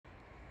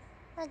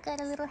I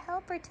got a little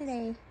helper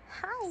today.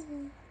 Hi.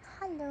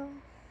 Hello.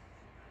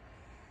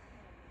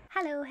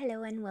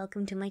 Hello, and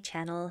welcome to my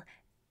channel.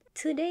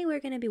 Today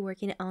we're going to be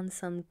working on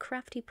some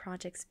crafty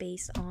projects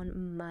based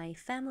on my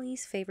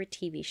family's favorite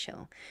TV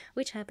show,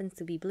 which happens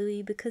to be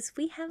Bluey because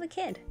we have a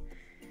kid.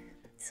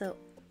 So,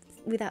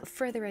 without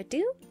further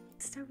ado,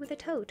 let's start with a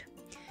tote.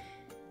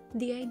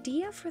 The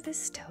idea for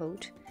this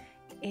tote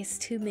is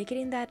to make it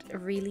in that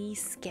really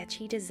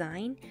sketchy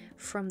design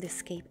from the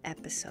Escape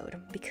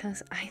episode,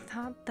 because I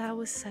thought that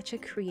was such a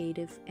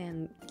creative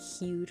and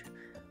cute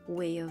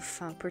way of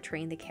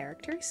portraying the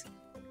characters.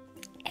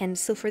 And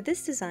so for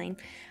this design,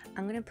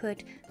 I'm going to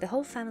put the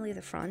whole family at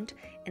the front,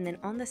 and then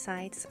on the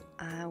sides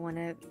I want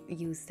to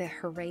use the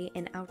hooray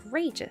and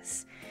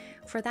outrageous.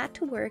 For that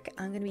to work,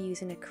 I'm going to be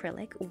using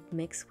acrylic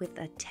mixed with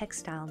a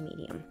textile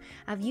medium.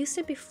 I've used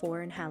it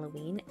before in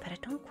Halloween, but I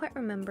don't quite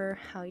remember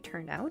how it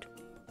turned out.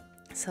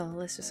 So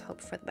let's just hope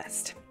for the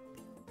best.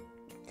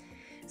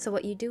 So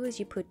what you do is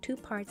you put 2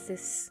 parts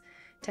this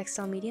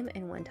textile medium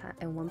and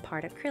one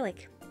part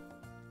acrylic.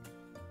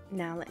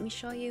 Now let me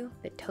show you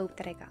the tote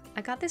that I got.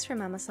 I got this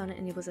from Amazon,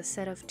 and it was a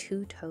set of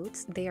 2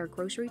 totes. They are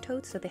grocery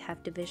totes, so they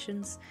have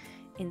divisions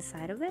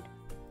inside of it.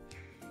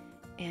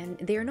 And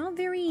they're not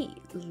very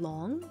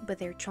long, but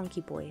they're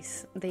chunky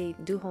boys. They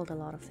do hold a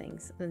lot of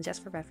things. And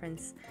just for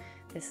reference,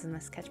 this is my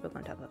sketchbook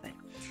on top of it.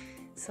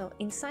 So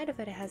inside of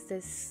it, it has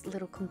this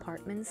little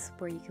compartments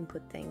where you can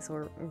put things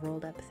or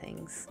rolled up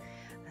things.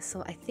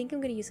 So I think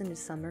I'm going to use in the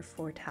summer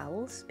for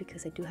towels,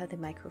 because I do have the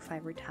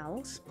microfiber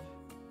towels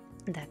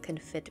that can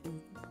fit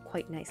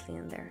quite nicely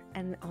in there.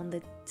 And on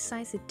the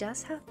sides, it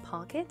does have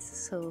pockets,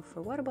 so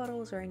for water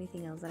bottles or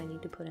anything else that I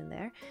need to put in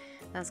there,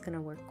 that's going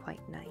to work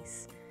quite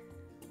nice.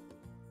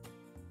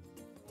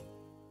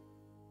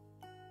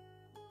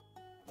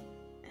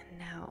 And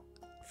now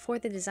for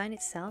the design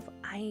itself,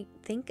 I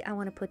think I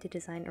want to put the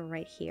design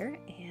right here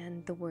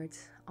and the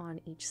words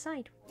on each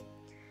side.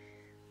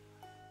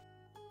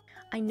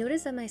 I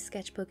noticed that my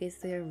sketchbook is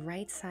the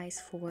right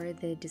size for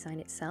the design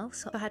itself,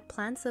 so I had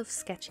plans of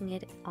sketching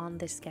it on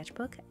the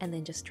sketchbook and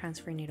then just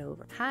transferring it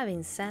over.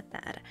 Having said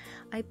that,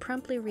 I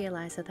promptly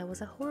realized that that was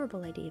a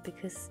horrible idea,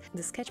 because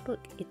the sketchbook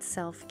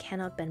itself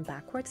cannot bend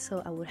backwards,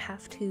 so I would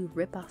have to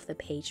rip off the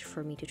page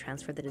for me to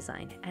transfer the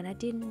design, and I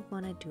didn't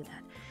want to do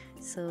that.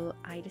 So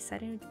I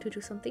decided to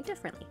do something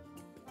differently.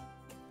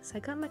 So I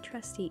got my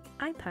trusty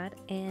iPad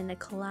and I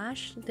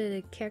collaged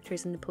the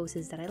characters and the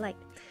poses that I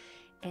liked.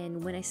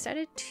 And when I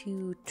started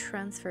to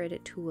transfer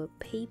it to a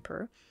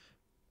paper,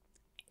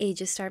 it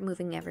just started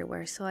moving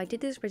everywhere. So I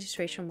did this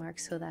registration mark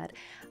so that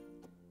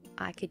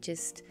I could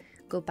just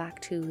go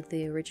back to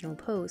the original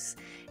pose.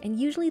 And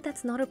usually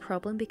that's not a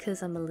problem,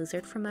 because I'm a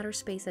lizard from outer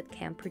space that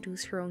can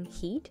produce her own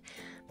heat.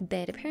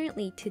 But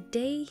apparently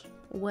today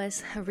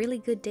was a really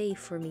good day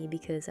for me,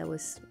 because I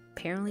was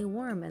apparently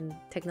warm and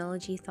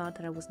technology thought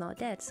that I was not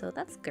dead. So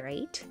that's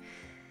great.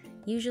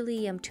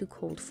 Usually I'm too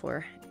cold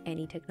for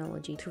any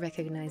technology to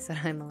recognize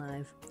that I'm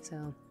alive,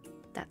 so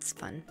that's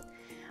fun.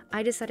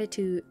 I decided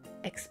to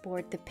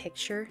export the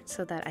picture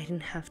so that I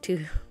didn't have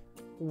to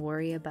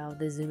worry about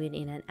the zooming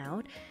in and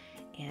out,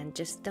 and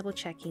just double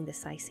checking the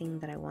sizing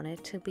that I want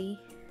it to be.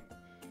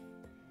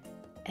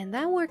 And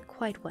that worked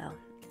quite well.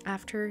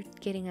 After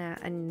getting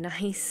a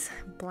nice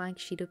blank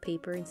sheet of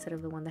paper instead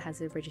of the one that has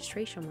the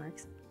registration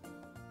marks,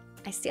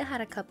 I still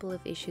had a couple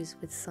of issues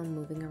with some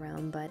moving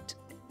around, but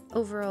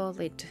overall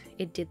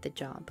it did the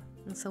job.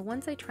 And so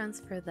once I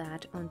transferred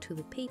that onto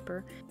the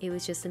paper, it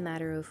was just a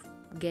matter of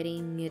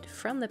getting it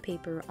from the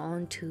paper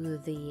onto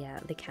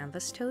the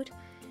canvas tote,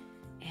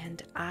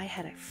 and I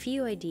had a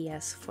few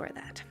ideas for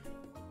that.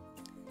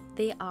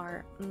 They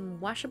are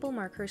washable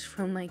markers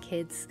from my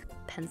kids'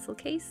 pencil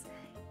case,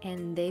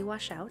 and they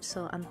wash out,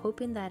 so I'm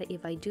hoping that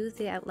if I do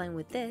the outline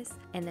with this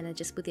and then I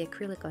just put the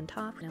acrylic on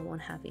top, I won't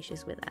have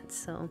issues with that.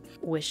 So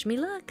wish me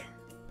luck!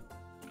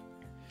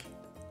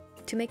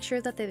 To make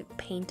sure that the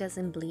paint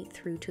doesn't bleed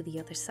through to the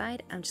other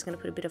side, I'm just going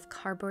to put a bit of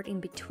cardboard in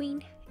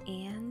between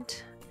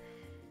and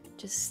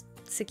just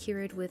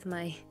secure it with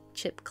my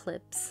chip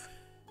clips.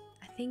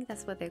 I think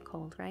that's what they're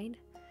called, right?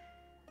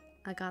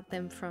 I got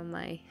them from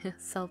my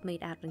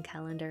self-made advent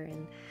calendar,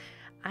 and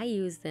I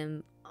use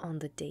them on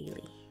the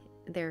daily.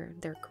 They're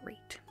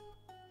great.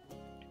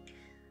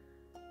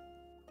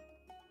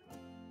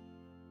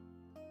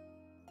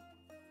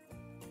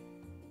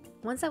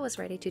 Once I was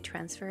ready to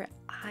transfer,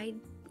 I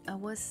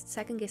was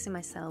second guessing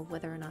myself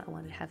whether or not I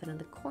wanted to have it in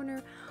the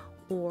corner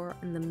or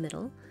in the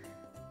middle,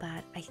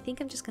 but I think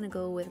I'm just gonna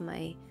go with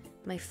my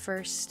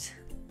first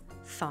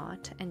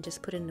thought and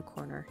just put it in the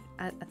corner.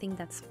 I think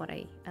that's what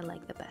I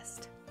like the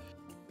best.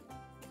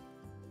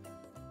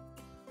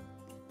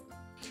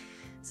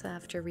 So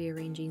after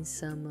rearranging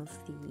some of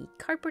the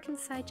cardboard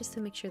inside just to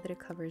make sure that it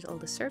covers all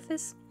the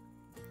surface,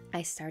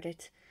 I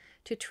started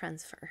to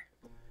transfer.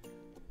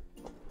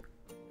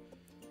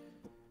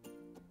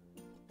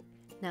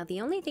 Now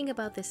the only thing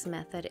about this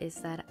method is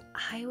that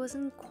I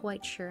wasn't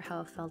quite sure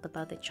how I felt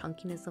about the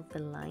chunkiness of the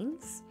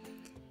lines,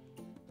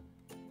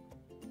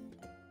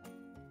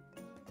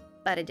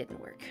 but it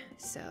didn't work,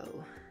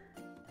 so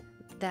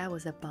That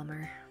was a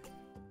bummer.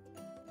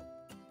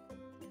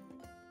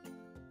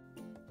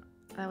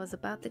 That was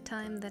about the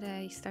time that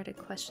I started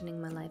questioning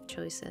my life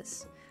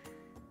choices.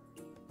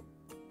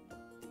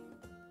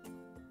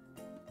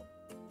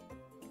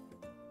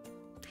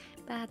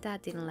 But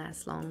that didn't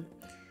last long.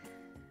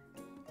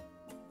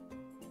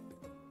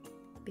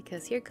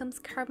 Because here comes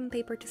carbon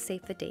paper to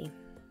save the day.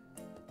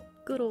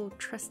 Good old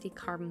trusty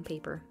carbon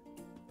paper.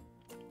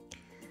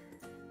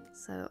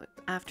 So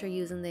after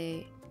using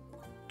the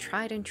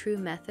tried and true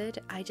method,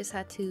 I just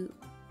had to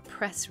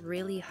press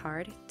really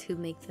hard to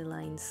make the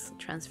lines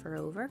transfer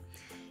over,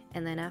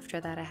 and then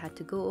after that I had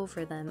to go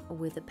over them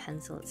with the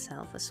pencil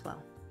itself as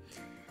well.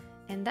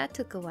 And that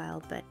took a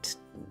while, but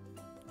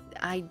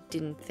I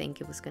didn't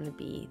think it was going to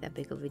be that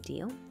big of a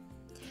deal.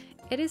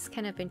 It is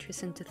kind of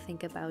interesting to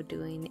think about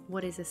doing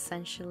what is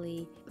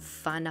essentially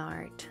fan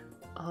art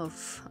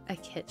of a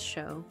kid's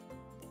show,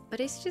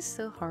 but it's just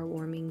so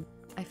heartwarming.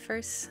 I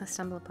first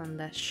stumbled upon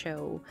that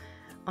show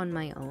on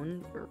my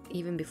own,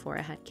 even before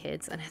I had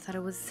kids, and I thought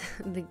it was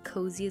the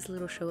coziest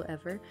little show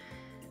ever,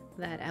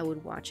 that I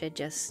would watch it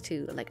just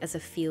to, like, as a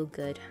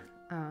feel-good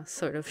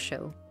sort of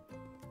show.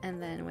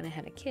 And then when I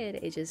had a kid,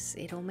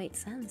 it all made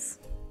sense.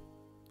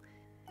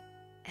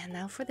 And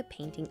now for the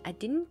painting, I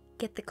didn't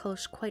get the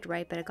colors quite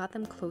right, but I got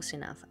them close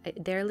enough.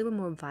 They're a little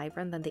more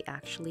vibrant than they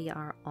actually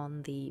are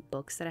on the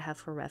books that I have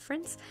for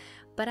reference,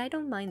 but I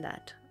don't mind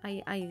that.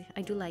 I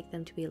do like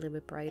them to be a little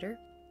bit brighter,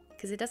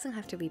 because it doesn't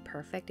have to be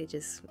perfect. It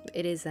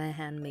is a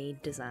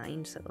handmade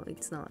design, so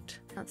it's not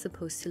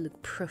supposed to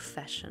look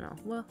professional.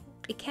 Well,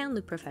 it can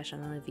look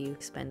professional if you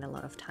spend a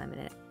lot of time in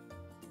it.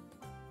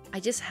 I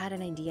just had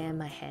an idea in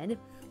my head,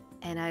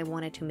 and I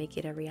wanted to make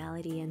it a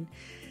reality, and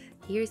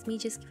here's me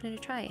just giving it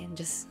a try and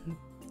just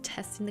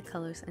testing the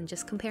colors and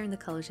just comparing the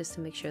colors just to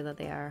make sure that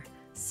they are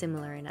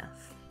similar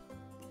enough.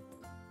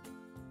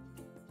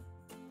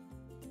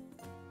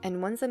 And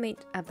once I made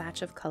a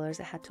batch of colors,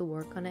 I had to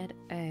work on it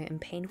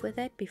and paint with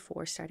it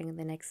before starting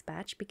the next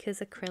batch, because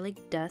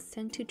acrylic does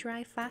tend to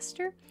dry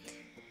faster.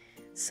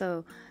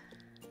 So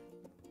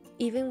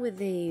even with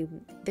the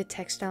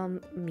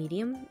textile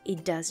medium,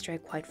 it does dry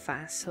quite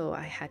fast, so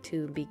I had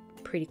to be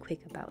pretty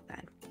quick about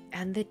that.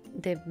 And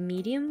the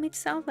medium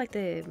itself, like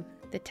the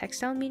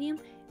textile medium,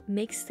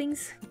 makes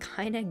things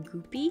kind of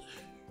goopy.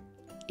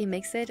 It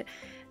makes it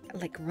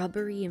like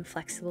rubbery and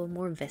flexible,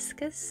 more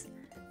viscous,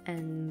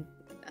 and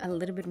a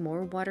little bit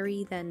more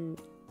watery than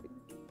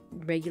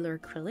regular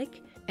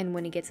acrylic. And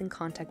when it gets in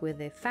contact with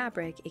the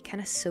fabric, it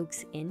kind of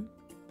soaks in,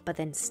 but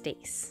then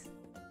stays.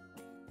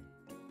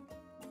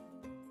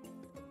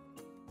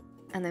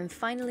 And then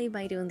finally,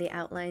 by doing the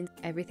outlines,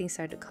 everything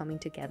started coming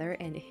together,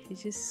 and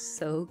it's just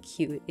so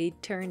cute.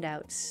 It turned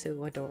out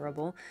so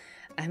adorable.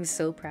 I'm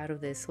so proud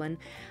of this one.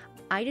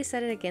 I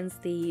decided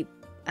against the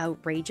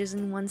outrageous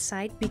in one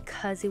side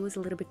because it was a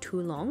little bit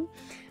too long,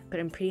 but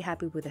I'm pretty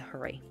happy with the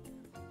hooray.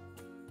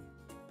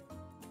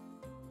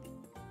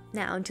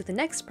 Now onto the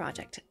next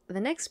project. The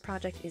next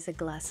project is a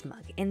glass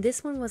mug, and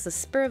this one was a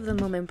spur of the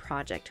moment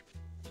project,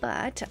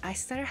 but I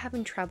started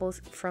having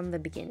troubles from the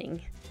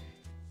beginning.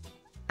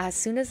 As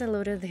soon as I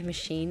loaded the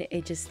machine,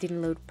 it just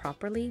didn't load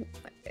properly.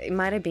 It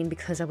might have been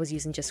because I was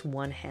using just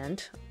one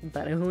hand,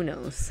 but who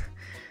knows.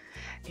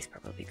 It's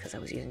probably because I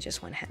was using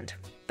just one hand.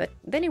 But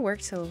then it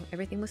worked, so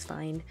everything was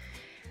fine.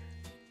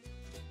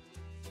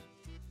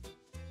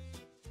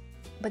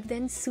 But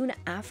then soon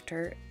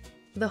after,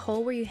 the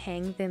hole where you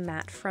hang the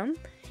mat from,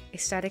 it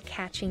started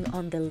catching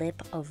on the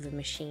lip of the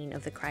machine,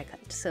 of the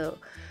Cricut. So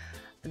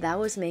that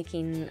was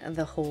making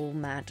the whole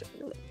mat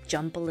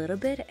jump a little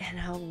bit, and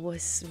I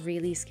was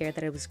really scared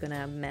that I was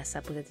gonna mess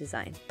up with the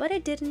design, but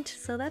it didn't,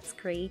 so that's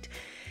great.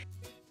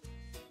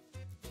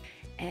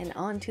 And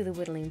on to the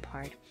whittling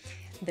part.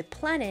 The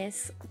plan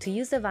is to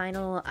use the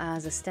vinyl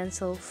as a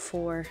stencil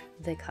for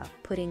the cup,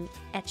 putting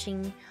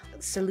etching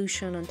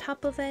solution on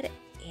top of it,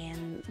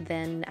 and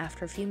then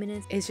after a few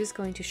minutes it's just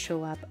going to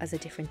show up as a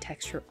different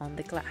texture on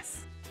the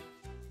glass.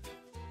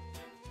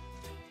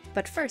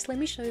 But first, let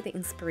me show you the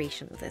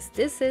inspiration of this.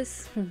 This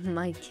is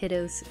my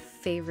kiddo's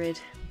favorite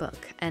book,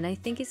 and I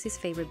think it's his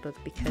favorite book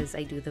because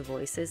I do the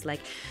voices, like,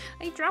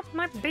 I dropped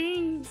my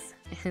beans!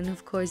 And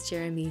of course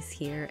Jeremy's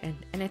here,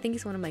 and I think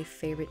he's one of my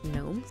favorite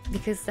gnomes,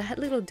 because that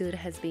little dude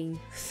has been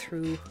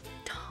through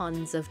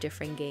tons of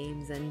different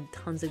games and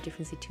tons of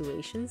different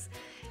situations,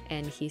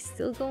 and he's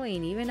still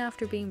going even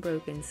after being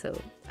broken, so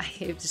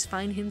I just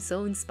find him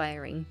so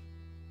inspiring.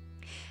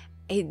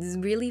 It's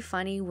really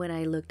funny when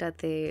I looked at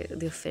the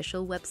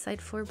official website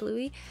for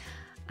Bluey.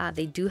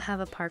 They do have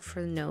a part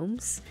for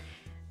gnomes,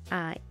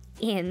 and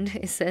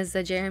it says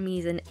that Jeremy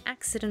is an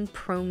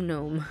accident-prone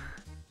gnome,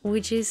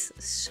 which is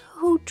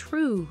so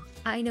true.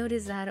 I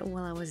noticed that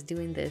while I was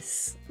doing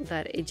this,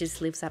 that it just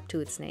lives up to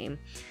its name.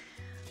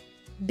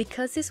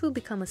 Because this will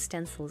become a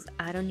stencils,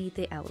 I don't need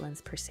the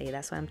outlines per se,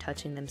 that's why I'm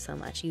touching them so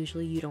much.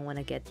 Usually you don't want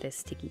to get this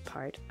sticky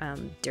part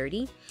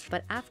dirty,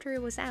 but after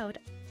it was out,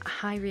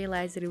 I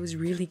realized that it was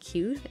really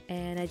cute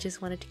and I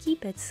just wanted to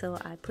keep it, so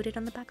I put it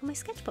on the back of my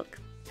sketchbook.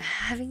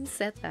 Having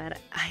said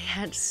that, I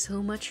had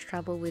so much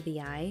trouble with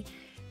the eye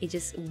it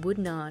just would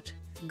not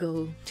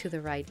go to the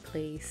right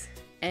place.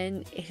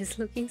 And it is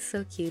looking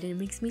so cute and it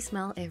makes me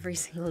smile every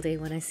single day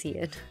when I see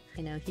it.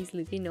 I know he's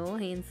looking all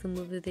handsome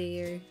over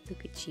there.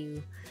 Look at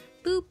you.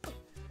 Boop!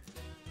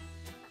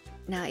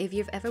 Now, if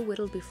you've ever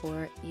whittled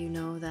before, you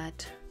know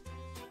that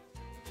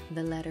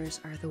the letters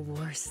are the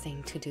worst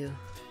thing to do.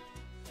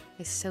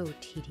 It's so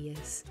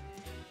tedious.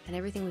 And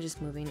everything was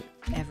just moving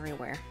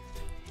everywhere.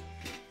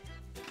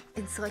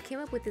 And so I came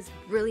up with this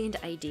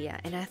brilliant idea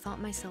and I thought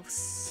myself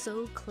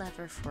so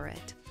clever for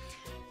it.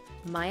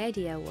 My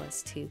idea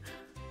was to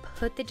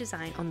put the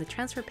design on the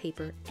transfer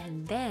paper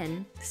and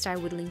then start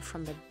whittling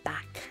from the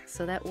back.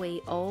 So that way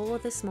all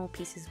the small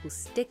pieces will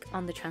stick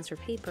on the transfer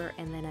paper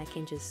and then I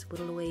can just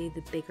whittle away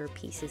the bigger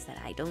pieces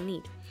that I don't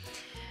need.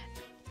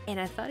 And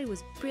I thought it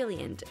was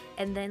brilliant.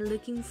 And then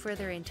looking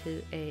further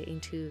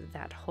into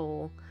that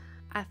hole,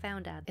 I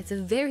found out it's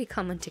a very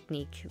common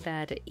technique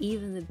that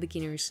even the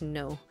beginners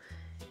know.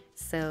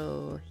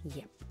 So,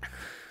 yep.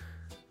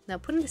 Now,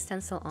 putting the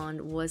stencil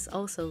on was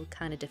also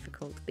kind of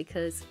difficult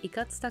because it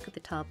got stuck at the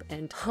top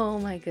and oh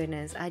my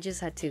goodness, I just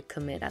had to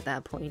commit at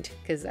that point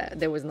because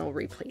there was no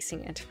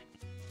replacing it.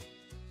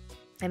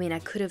 I mean, I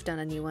could have done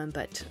a new one,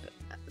 but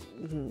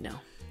no.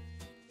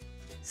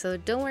 So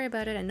don't worry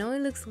about it. I know it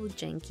looks a little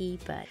janky,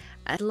 but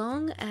as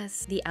long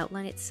as the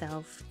outline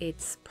itself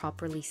it's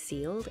properly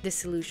sealed, the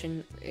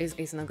solution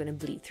is not going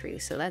to bleed through,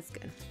 so that's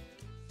good.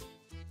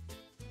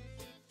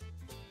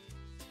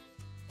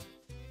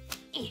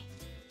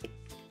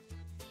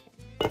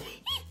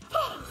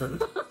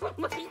 Oh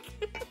my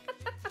God.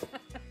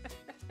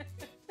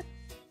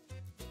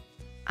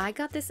 I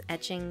got this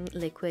etching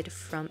liquid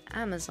from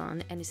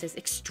Amazon and it says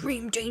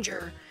extreme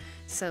danger.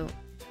 So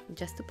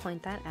just to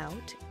point that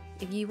out,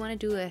 if you want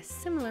to do a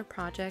similar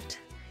project,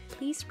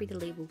 please read the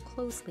label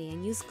closely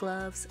and use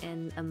gloves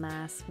and a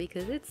mask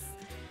because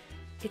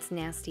it's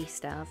nasty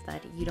stuff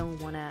that you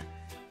don't want to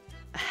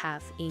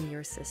have in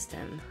your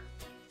system.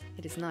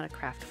 It is not a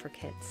craft for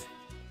kids.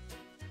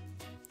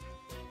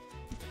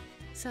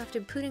 So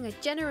after putting a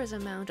generous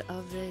amount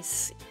of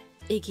this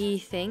icky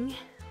thing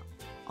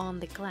on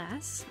the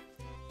glass,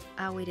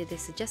 I waited the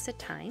suggested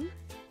time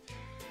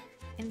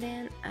and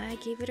then I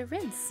gave it a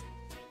rinse.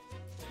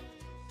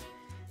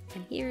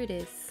 And here it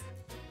is.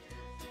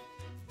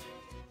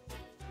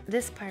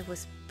 This part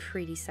was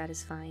pretty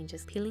satisfying,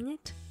 just peeling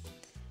it.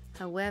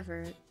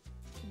 However,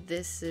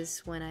 this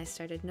is when I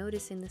started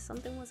noticing that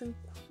something wasn't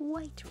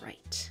quite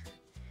right.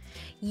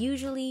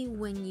 Usually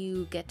when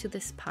you get to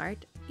this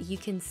part, you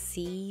can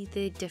see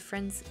the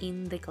difference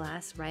in the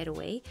glass right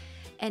away.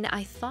 And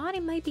I thought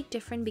it might be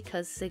different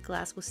because the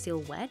glass was still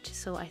wet.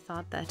 So I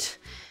thought that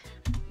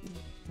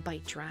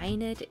by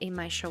drying it, it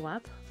might show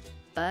up.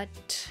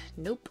 But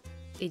nope.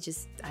 It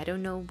just, I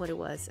don't know what it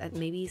was.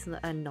 Maybe it's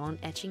a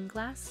non-etching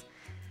glass.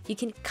 You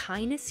can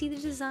kind of see the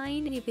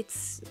design if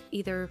it's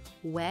either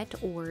wet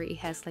or it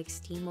has like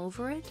steam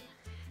over it.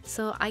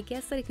 So I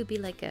guess that it could be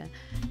like a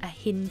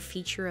hidden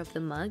feature of the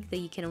mug that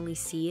you can only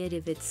see it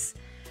if it's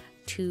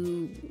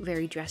two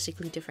very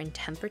drastically different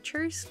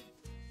temperatures.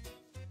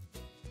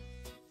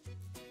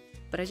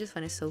 But I just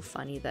find it so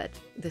funny that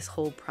this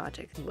whole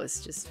project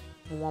was just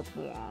womp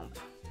womp.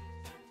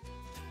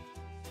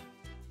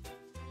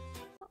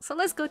 So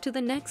let's go to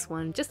the next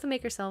one just to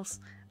make ourselves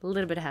a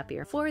little bit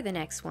happier. For the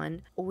next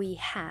one, we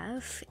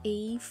have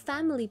a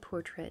family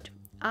portrait.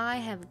 I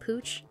have a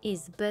pooch,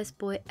 he's the best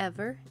boy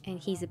ever, and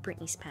he's a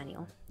Brittany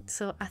Spaniel.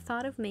 So I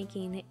thought of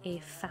making a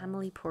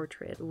family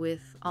portrait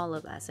with all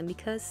of us, and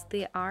because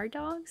they are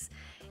dogs,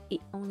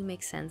 it only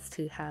makes sense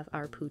to have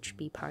our pooch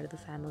be part of the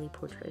family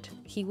portrait.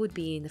 He would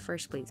be in the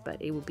first place,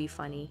 but it would be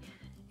funny.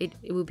 It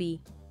would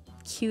be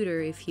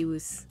cuter if he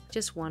was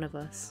just one of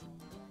us.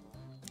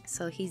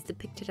 So he's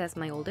depicted as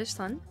my older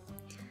son,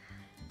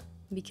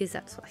 because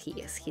that's what he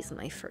is. He's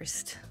my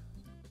first.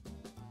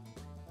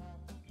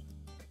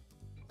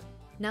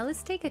 Now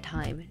let's take a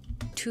time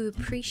to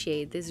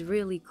appreciate this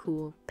really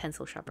cool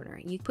pencil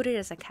sharpener. You put it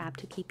as a cap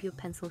to keep your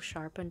pencil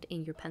sharpened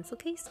in your pencil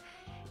case,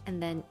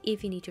 and then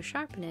if you need to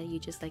sharpen it, you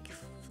just like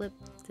flip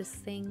this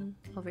thing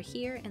over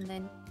here and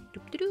then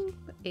doop-de-doop,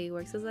 it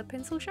works as a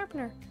pencil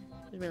sharpener.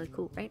 It's really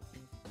cool, right?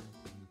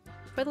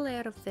 For the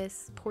layout of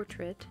this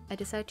portrait, I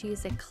decided to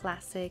use a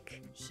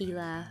classic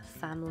Gila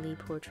family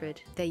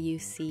portrait that you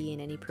see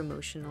in any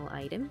promotional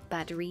item,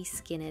 but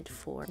reskin it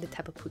for the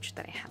type of pooch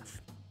that I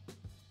have.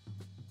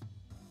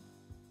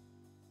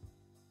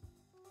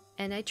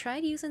 And I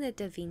tried using the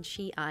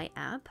DaVinci Eye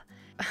app,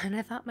 and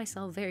I thought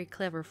myself very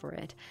clever for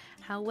it.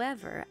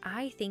 However,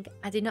 I think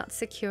I did not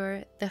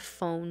secure the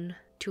phone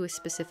to a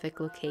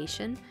specific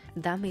location.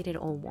 That made it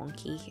all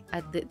wonky.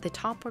 The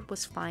top part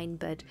was fine,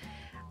 but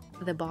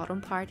the bottom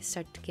part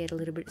started to get a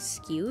little bit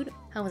skewed.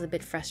 I was a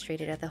bit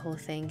frustrated at the whole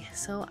thing,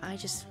 so I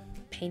just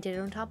painted it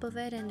on top of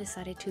it and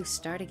decided to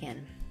start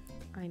again.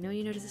 I know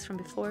you noticed this from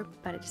before,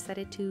 but I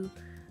decided to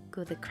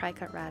go the cry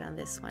cut route on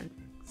this one.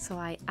 So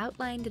I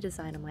outlined the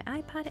design on my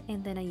iPad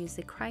and then I used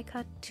the cry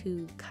cut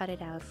to cut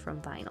it out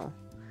from vinyl.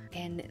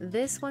 And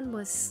this one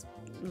was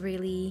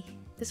really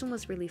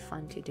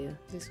fun to do.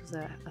 This was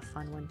a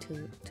fun one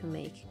to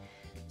make.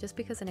 Just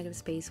because the negative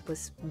space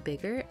was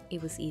bigger,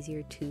 it was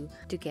easier to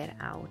get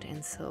out,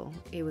 and so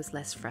it was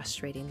less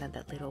frustrating than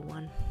that little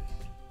one.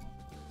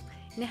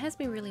 And it has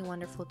been really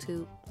wonderful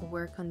to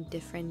work on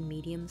different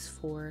mediums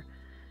for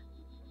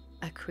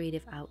a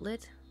creative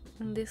outlet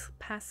in this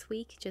past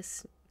week,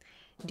 just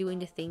doing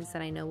the things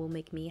that I know will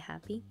make me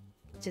happy.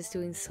 Just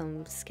doing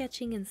some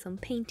sketching and some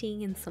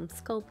painting and some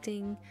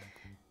sculpting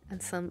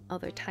and some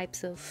other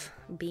types of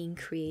being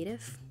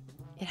creative.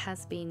 It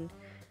has been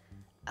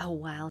a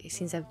while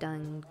since I've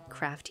done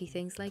crafty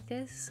things like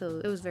this, so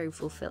it was very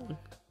fulfilling.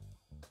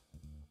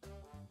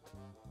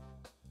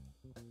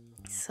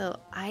 So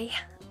I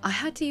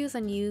had to use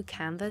a new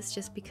canvas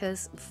just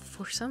because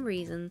for some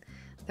reason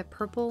the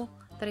purple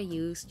that I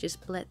used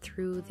just bled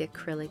through the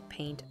acrylic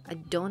paint.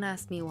 Don't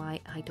ask me why,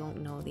 I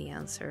don't know the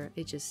answer,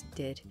 it just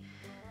did.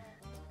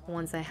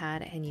 Once I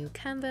had a new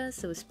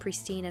canvas, it was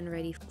pristine and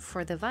ready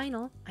for the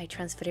vinyl, I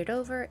transferred it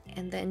over,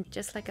 and then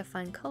just like a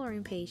fine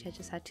coloring page, I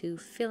just had to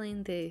fill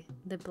in the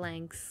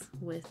blanks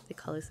with the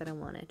colors that I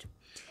wanted.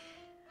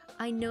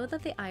 I know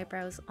that the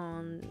eyebrows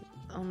on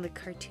the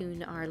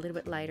cartoon are a little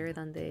bit lighter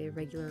than the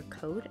regular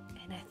coat,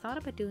 and I thought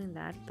about doing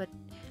that, but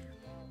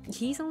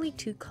he's only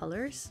 2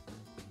 colors,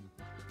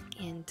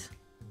 and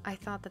I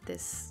thought that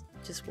this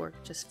just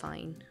worked just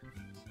fine.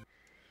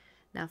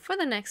 Now for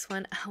the next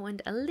one, I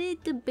went a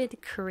little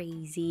bit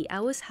crazy. I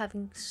was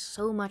having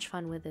so much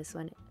fun with this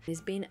one.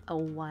 It's been a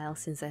while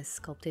since I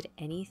sculpted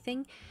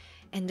anything,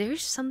 and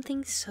there's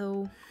something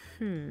so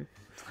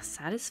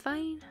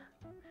satisfying.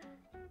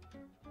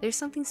 There's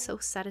something so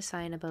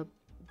satisfying about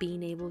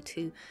being able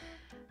to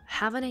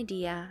have an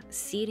idea,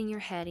 see it in your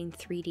head in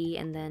 3D,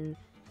 and then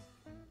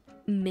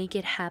make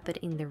it happen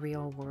in the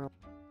real world.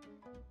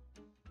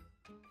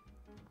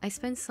 I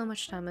spent so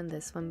much time on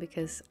this one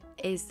because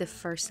it's the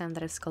first time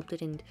that I've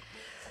sculpted in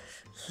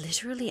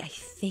literally, I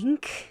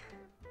think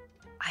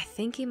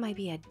it might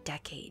be a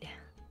decade.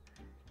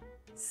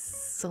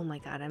 So my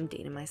god, I'm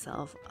dating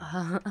myself.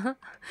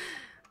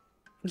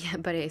 Yeah,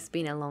 but it's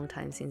been a long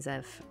time since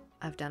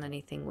I've done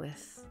anything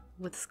with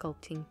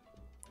sculpting.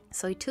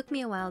 So it took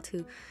me a while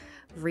to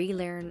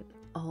relearn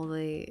all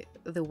the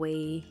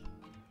way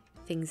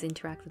things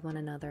interact with one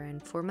another,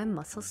 and for my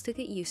muscles to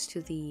get used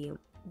to the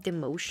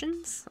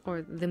motions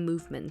or the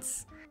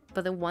movements.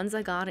 But the ones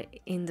I got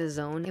in the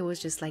zone, it was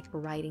just like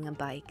riding a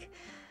bike.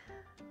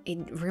 It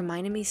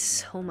reminded me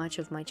so much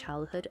of my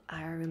childhood.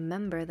 I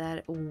remember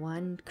that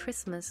one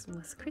Christmas,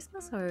 was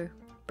Christmas or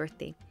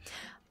birthday,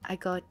 I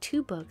got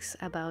 2 books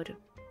about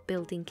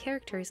building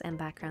characters and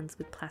backgrounds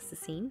with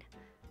plastilina?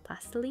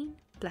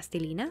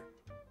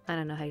 I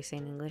don't know how you say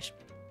it in English.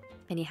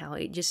 Anyhow,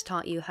 it just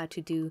taught you how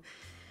to do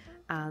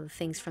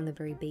things from the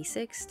very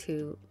basics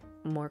to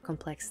more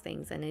complex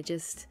things, and it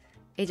just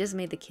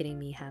made the kid in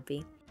me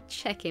happy.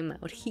 Check him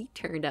out, he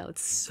turned out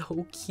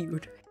so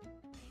cute.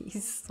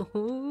 He's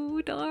so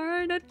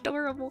darn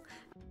adorable.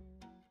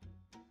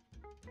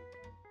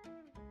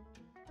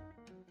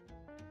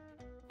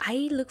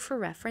 I look for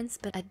reference,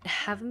 but I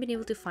haven't been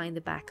able to find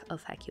the back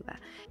of Hakuba.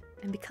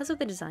 And because of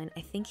the design,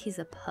 I think he's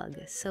a pug,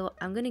 so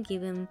I'm gonna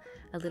give him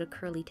a little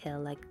curly tail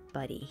like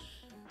Buddy.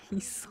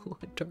 He's so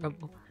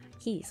adorable.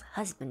 He's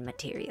husband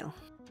material.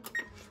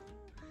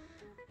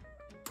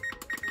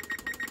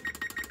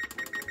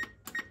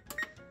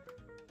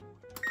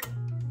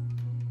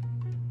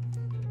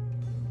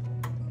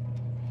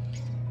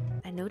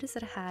 I noticed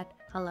that I had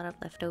a lot of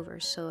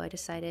leftovers, so I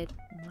decided,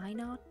 why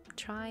not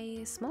try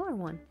a smaller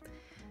one?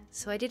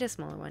 So I did a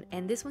smaller one,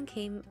 and this one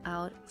came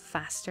out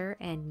faster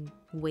and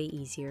way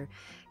easier.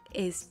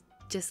 It's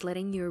just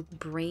letting your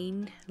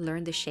brain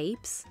learn the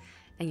shapes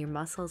and your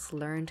muscles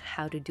learn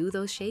how to do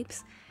those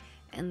shapes,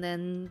 and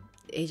then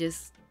it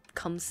just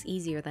comes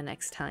easier the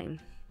next time.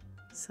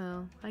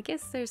 So I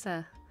guess there's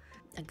a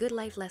good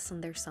life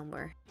lesson there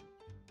somewhere.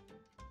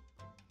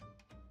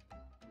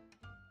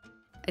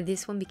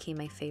 This one became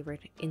my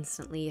favorite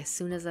instantly. As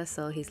soon as I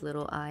saw his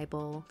little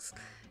eyeballs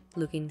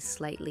looking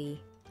slightly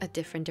at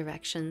different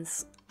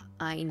directions,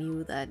 I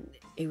knew that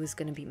it was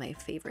gonna be my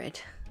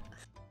favorite.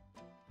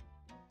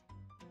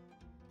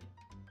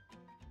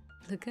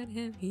 Look at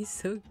him, he's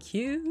so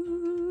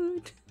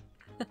cute.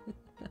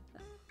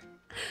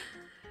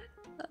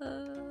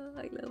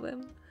 I love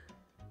him.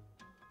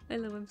 I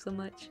love him so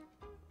much.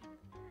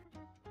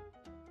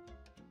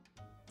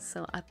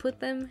 So I put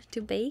them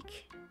to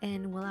bake,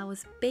 and while I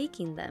was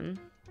baking them,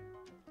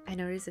 I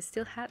noticed I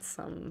still had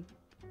some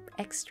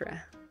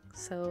extra.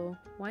 So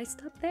why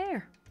stop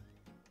there?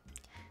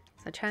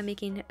 So I tried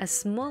making a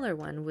smaller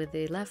one with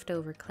the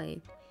leftover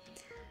clay.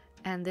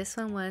 And this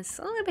one was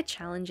a little bit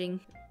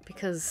challenging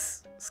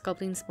because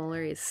sculpting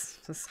smaller is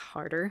just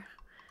harder.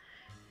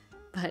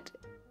 But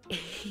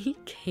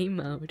it came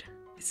out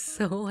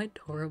so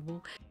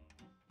adorable.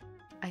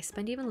 I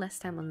spent even less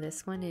time on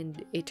this one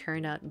and it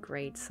turned out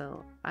great,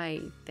 so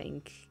I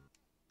think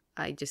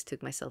I just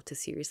took myself too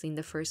seriously in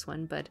the first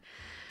one, but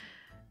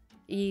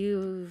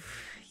you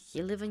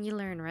live and you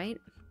learn, right?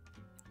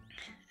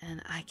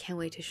 And I can't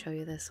wait to show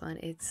you this one.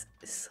 It's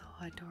so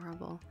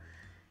adorable.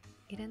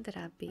 It ended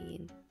up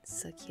being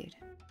so cute.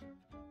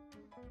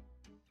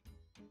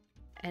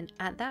 And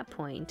at that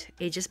point,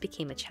 it just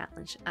became a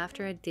challenge.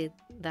 After I did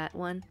that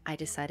one, I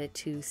decided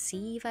to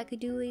see if I could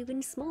do an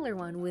even smaller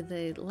one with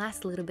the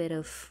last little bit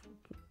of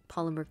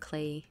polymer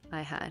clay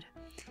I had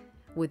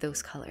with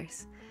those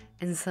colors.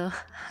 And so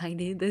I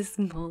did the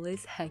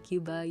smallest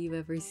Hecuba you've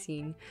ever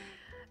seen.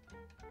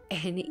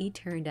 And it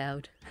turned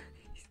out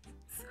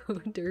so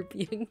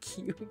derpy and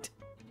cute.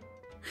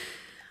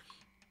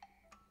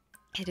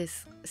 It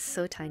is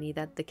so tiny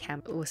that the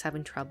camera was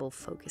having trouble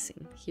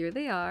focusing. Here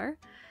they are.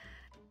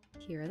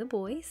 Here are the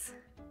boys.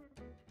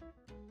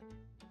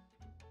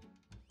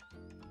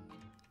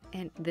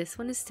 And this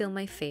one is still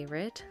my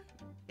favorite.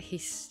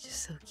 He's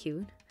just so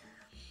cute.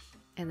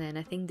 And then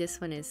I think this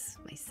one is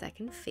my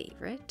second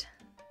favorite.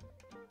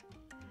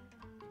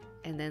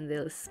 And then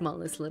the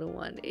smallest little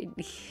one.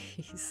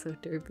 He's so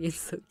derpy and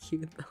so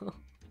cute though.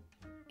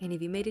 And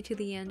if you made it to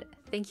the end,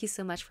 thank you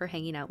so much for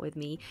hanging out with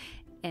me.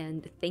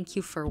 And thank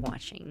you for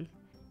watching.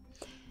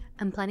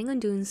 I'm planning on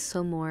doing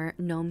some more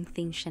gnome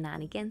themed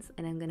shenanigans,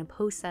 and I'm gonna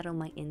post that on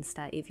my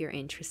Insta if you're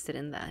interested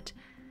in that.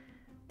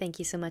 Thank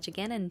you so much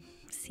again, and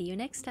see you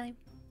next time.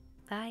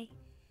 Bye.